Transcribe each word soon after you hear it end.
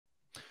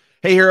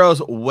Hey,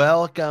 heroes,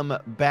 welcome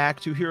back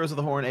to Heroes of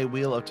the Horn, a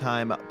Wheel of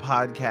Time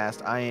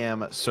podcast. I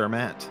am Sir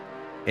Matt.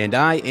 And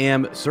I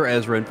am Sir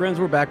Ezra. And friends,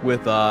 we're back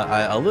with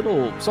a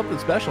little something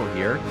special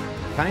here.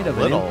 Kind of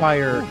an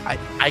Empire.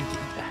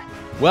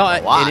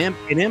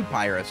 An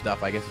Empire of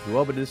stuff, I guess, if you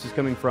will. But this is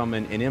coming from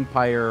an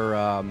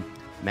Empire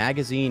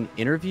magazine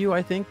interview,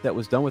 I think, that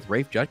was done with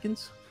Rafe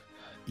Judkins.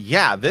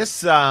 Yeah,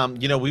 this,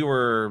 we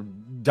were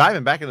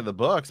diving back into the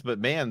books, but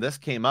man, this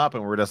came up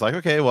and we're just like,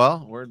 okay,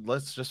 well,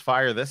 let's just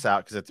fire this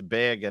out because it's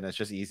big and it's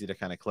just easy to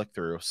kind of click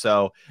through.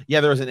 So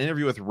yeah, there was an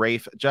interview with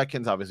Rafe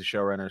Judkins, obviously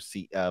showrunner,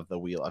 seat of the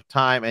Wheel of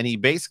Time, and he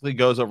basically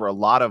goes over a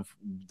lot of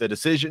the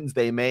decisions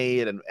they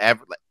made and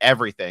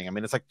everything. I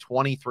mean, it's like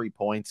 23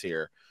 points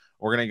here.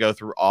 We're going to go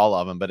through all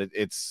of them, but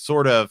it's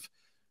sort of,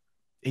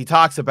 he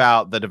talks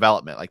about the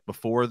development, like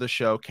before the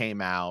show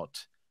came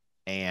out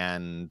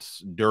and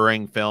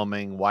during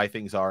filming, why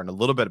things are, and a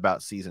little bit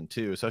about season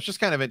 2. So it's just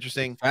kind of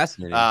interesting.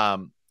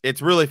 Fascinating.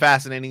 It's really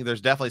fascinating.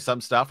 There's definitely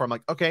some stuff where I'm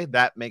like, okay,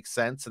 that makes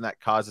sense. And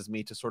that causes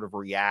me to sort of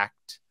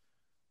react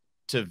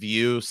to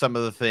view some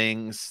of the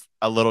things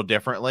a little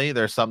differently.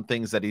 There's some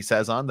things that he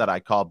says on that I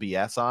call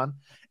BS on.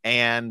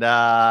 And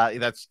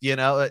that's,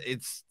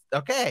 it's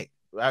okay.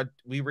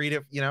 We read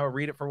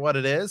it for what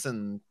it is,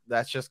 and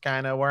that's just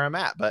kind of where I'm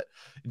at. But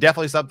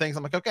definitely some things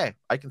I'm like, okay,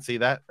 I can see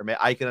that, or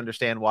I can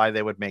understand why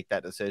they would make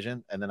that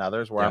decision, and then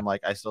others where I'm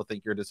like, I still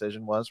think your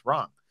decision was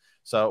wrong.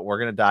 So we're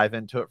gonna dive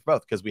into it for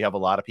both, because we have a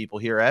lot of people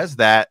here as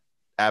that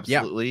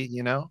absolutely,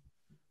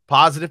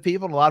 positive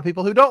people, and a lot of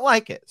people who don't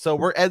like it. So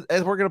we're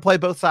gonna play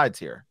both sides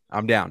here.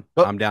 I'm down.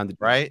 I'm down to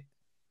right.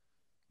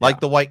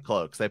 Like the White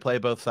Cloaks, they play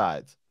both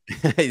sides.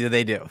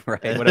 They do,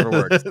 right? Whatever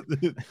works.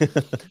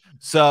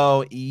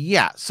 So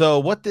yeah, so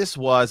what this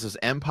was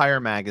Empire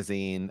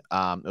magazine.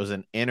 It was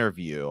an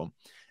interview,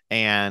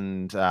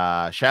 and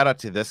shout out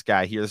to this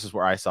guy here. This is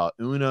where I saw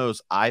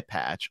Uno's eye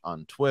patch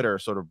on Twitter,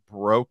 sort of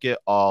broke it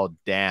all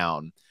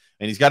down,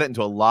 and he's got it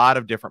into a lot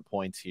of different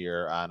points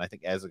here, and I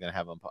think Ez is going to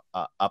have them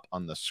up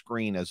on the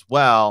screen as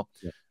well.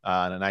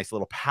 And a nice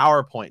little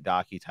PowerPoint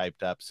doc he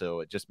typed up,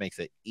 so it just makes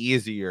it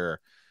easier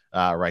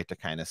to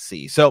kind of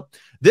see. So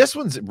this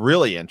one's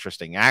really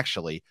interesting,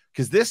 actually,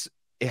 because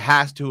it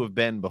has to have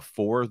been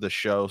before the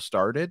show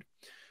started.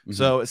 Mm-hmm.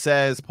 So it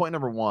says, point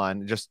number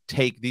 1,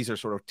 these are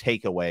sort of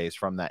takeaways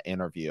from that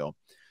interview.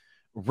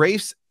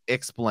 Rafe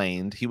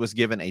explained he was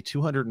given a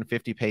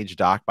 250-page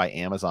doc by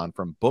Amazon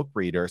from book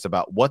readers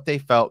about what they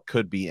felt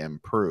could be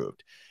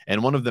improved.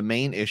 And one of the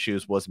main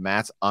issues was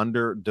Matt's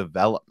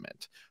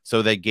underdevelopment.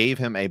 So they gave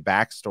him a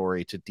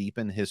backstory to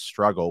deepen his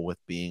struggle with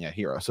being a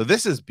hero. So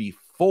this is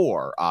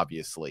before,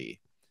 obviously,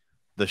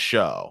 the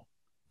show.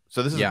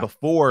 So this is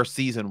before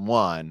season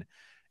 1.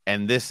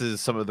 And this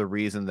is some of the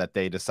reason that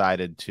they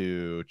decided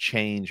to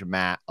change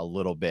Matt a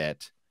little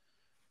bit.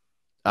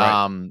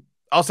 Right.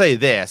 I'll say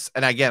this,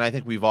 and again, I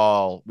think we've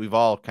all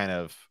kind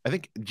of, I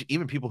think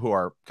even people who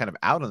are kind of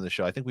out on the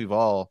show, I think we've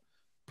all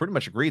pretty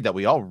much agreed that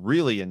we all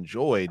really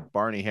enjoyed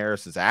Barney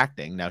Harris's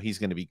acting. Now he's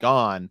going to be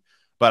gone,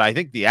 but I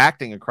think the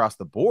acting across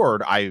the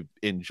board I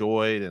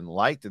enjoyed and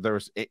liked. There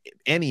was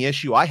any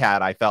issue I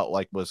had, I felt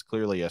like was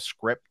clearly a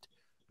script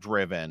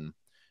driven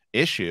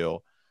issue.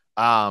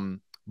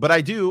 But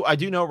I do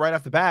know right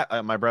off the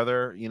bat, my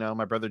brother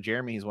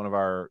Jeremy, he's one of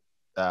our,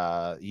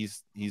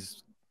 he's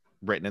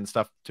written and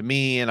stuff to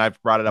me, and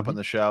I've brought it up on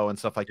the show and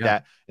stuff like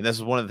that. And this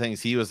is one of the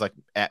things he was like,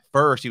 at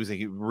first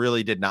he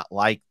really did not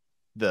like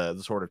the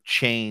sort of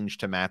change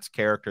to Matt's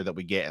character that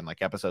we get in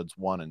like episodes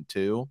 1 and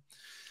 2.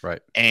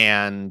 Right.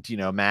 And,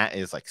 Matt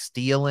is like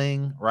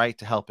stealing, right,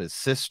 to help his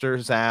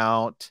sisters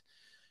out.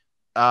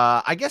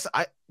 I guess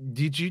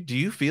do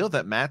you feel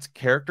that Matt's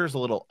character is a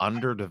little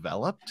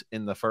underdeveloped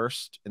in the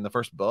first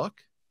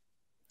book?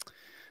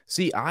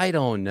 See, I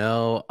don't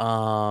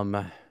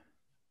know.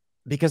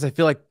 Because I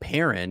feel like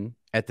Perrin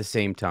at the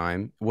same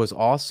time was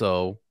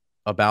also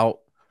about,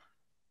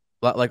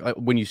 like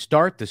when you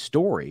start the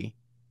story,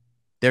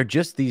 they're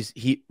just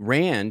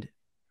Rand,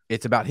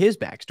 it's about his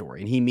backstory,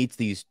 and he meets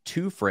these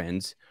 2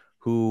 friends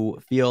who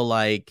feel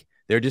like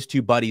they're just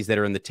 2 buddies that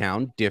are in the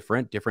town,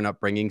 different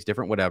upbringings,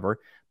 different whatever,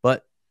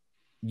 but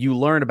you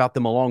learn about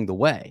them along the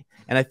way.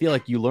 And I feel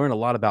like you learn a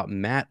lot about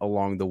Matt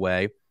along the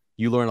way.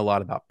 You learn a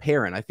lot about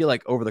Perrin. I feel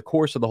like over the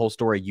course of the whole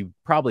story, you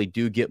probably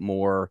do get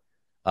more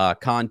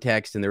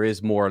context, and there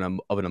is more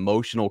of an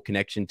emotional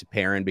connection to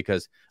Perrin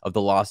because of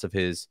the loss of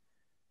his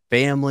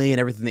family and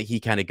everything that he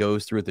kind of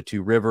goes through at the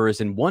 2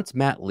 Rivers. And once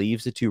Matt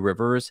leaves the 2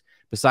 Rivers,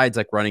 besides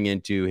like running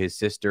into his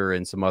sister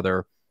and some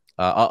other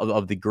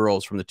of the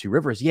girls from the 2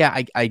 Rivers,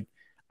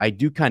 I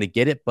do kind of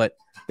get it, but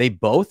they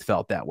both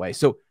felt that way.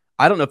 So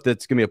I don't know if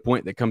that's gonna be a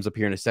point that comes up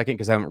here in a second,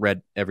 because I haven't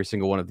read every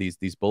single one of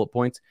these bullet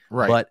points.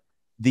 Right. But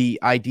the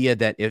idea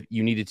that if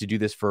you needed to do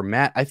this for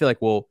Matt, I feel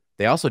like, well,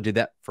 they also did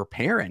that for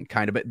Perrin,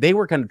 kind of, but they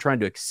were kind of trying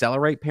to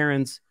accelerate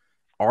Perrin's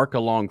arc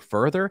along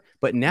further.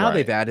 But now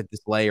they've added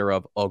this layer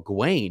of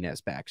Egwene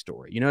as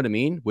backstory. You know what I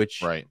mean?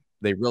 Which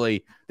they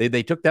really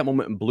they took that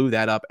moment and blew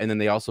that up, and then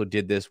they also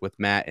did this with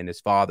Matt and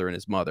his father and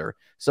his mother.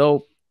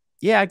 So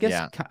yeah, I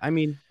guess I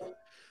mean,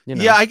 You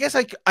Yeah, know. I guess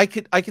I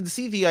can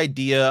see the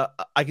idea.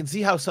 I can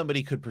see how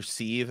somebody could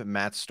perceive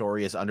Matt's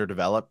story as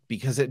underdeveloped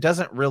because it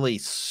doesn't really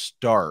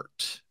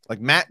start.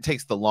 Like Matt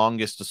takes the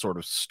longest to sort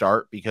of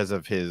start because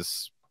of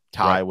his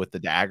Right. tie with the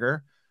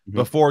dagger Hmm.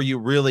 before you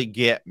really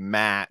get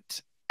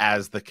Matt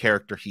as the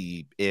character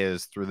he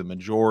is through the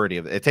majority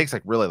of it. It takes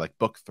like really like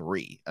book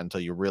 3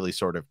 until you really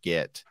sort of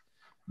get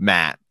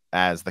Matt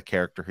as the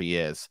character he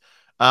is.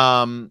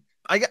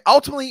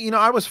 Ultimately,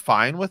 I was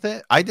fine with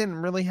it. I didn't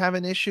really have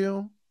an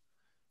issue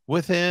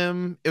with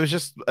him. It was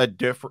just a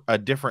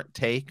different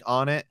take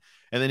on it.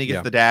 And then he gets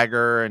Yeah. the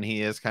dagger, and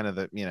he is kind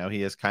of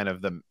he is kind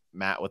of the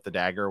Matt with the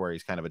dagger, where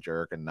he's kind of a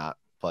jerk and not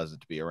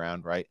pleasant to be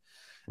around, right?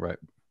 Right.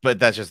 But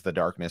that's just the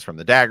darkness from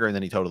the dagger, and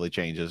then he totally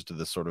changes to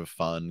this sort of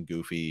fun,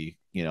 goofy,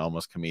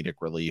 almost comedic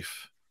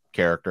relief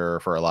character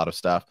for a lot of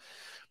stuff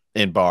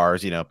in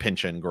bars,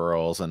 pinching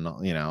girls and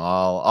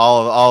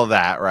all of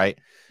that, right?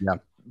 Yeah.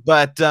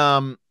 But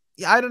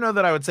yeah, I don't know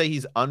that I would say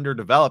he's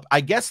underdeveloped.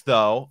 I guess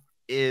though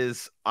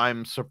is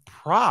I'm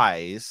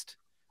surprised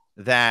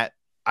that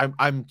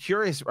I'm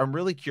curious. I'm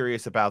really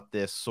curious about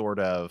this sort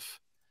of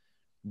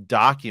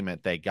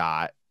document they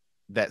got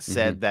that Hmm.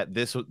 said that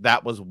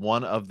that was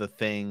one of the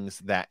things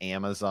that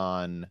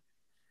Amazon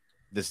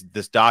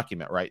this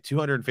document, right?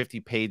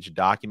 250-page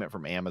document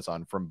from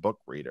Amazon from book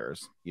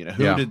readers. Who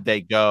Yeah. did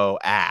they go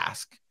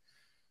ask?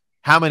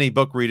 How many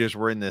book readers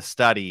were in this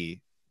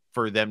study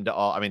for them to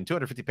all? I mean,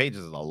 250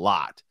 pages is a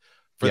lot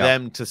for Yeah.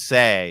 them to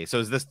say. So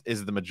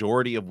is the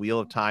majority of Wheel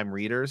of Time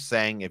readers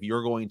saying if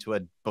you're going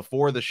to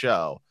before the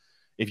show,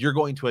 if you're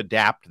going to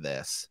adapt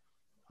this,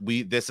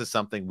 this is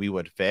something we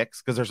would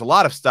fix? Because there's a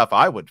lot of stuff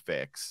I would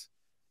fix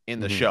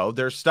in the Hmm. show.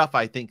 There's stuff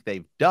I think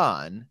they've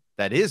done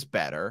that is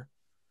better,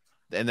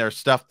 and there's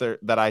stuff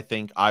that I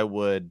think I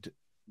would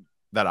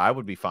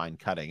be fine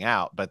cutting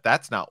out, but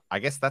I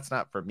guess that's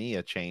not for me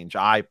a change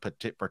I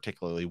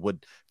particularly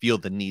would feel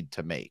the need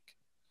to make.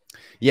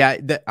 Yeah,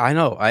 I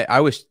know.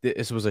 I wish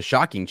this was a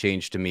shocking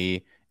change to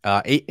me.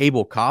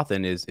 Abel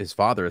Cauthon is his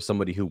father is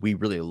somebody who we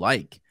really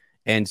like,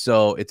 and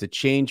so it's a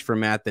change for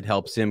Matt that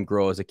helps him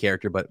grow as a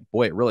character. But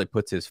boy, it really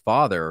puts his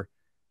father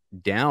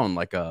down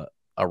like a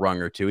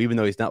rung or two, even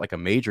though he's not like a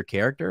major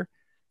character.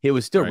 It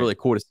was still Right. really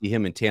cool to see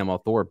him and Tam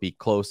Thor be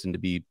close and to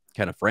be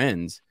kind of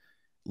friends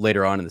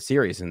later on in the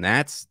series, and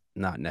that's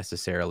not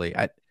necessarily.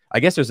 I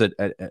guess there's an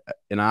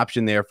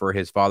option there for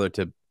his father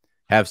to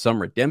have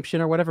some redemption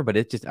or whatever, but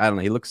it's just I don't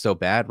know. He looks so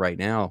bad right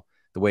now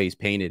the way he's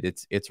painted.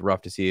 It's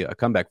rough to see a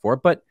comeback for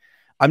it, but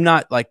I'm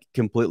not like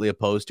completely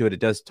opposed to it. It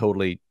doesn't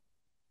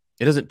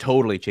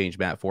totally change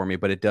Matt for me,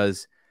 but it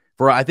does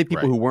for I think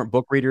people Right. who weren't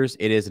book readers.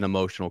 It is an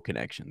emotional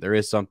connection. There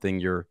is something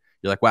you're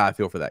like, wow, I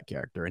feel for that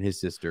character and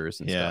his sisters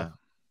and stuff. Yeah.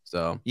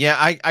 So Yeah.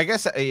 I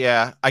guess.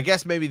 Yeah. I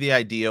guess maybe the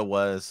idea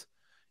was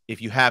if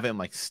you have him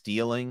like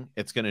stealing,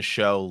 it's going to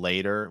show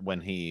later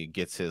when he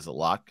gets his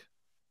luck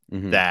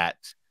mhm. that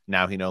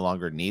now he no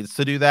longer needs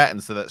to do that.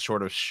 And so that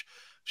sort of,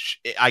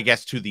 I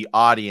guess, to the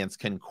audience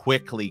can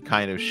quickly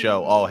kind of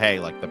show, oh, hey,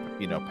 like the,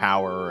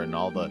 power and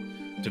all the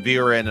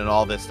Taviran and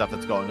all this stuff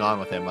that's going on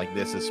with him. Like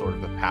this is sort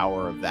of the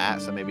power of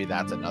that. So maybe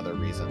that's another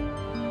reason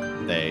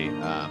they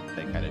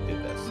kind of did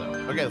this. So,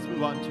 okay, let's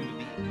move on to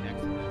the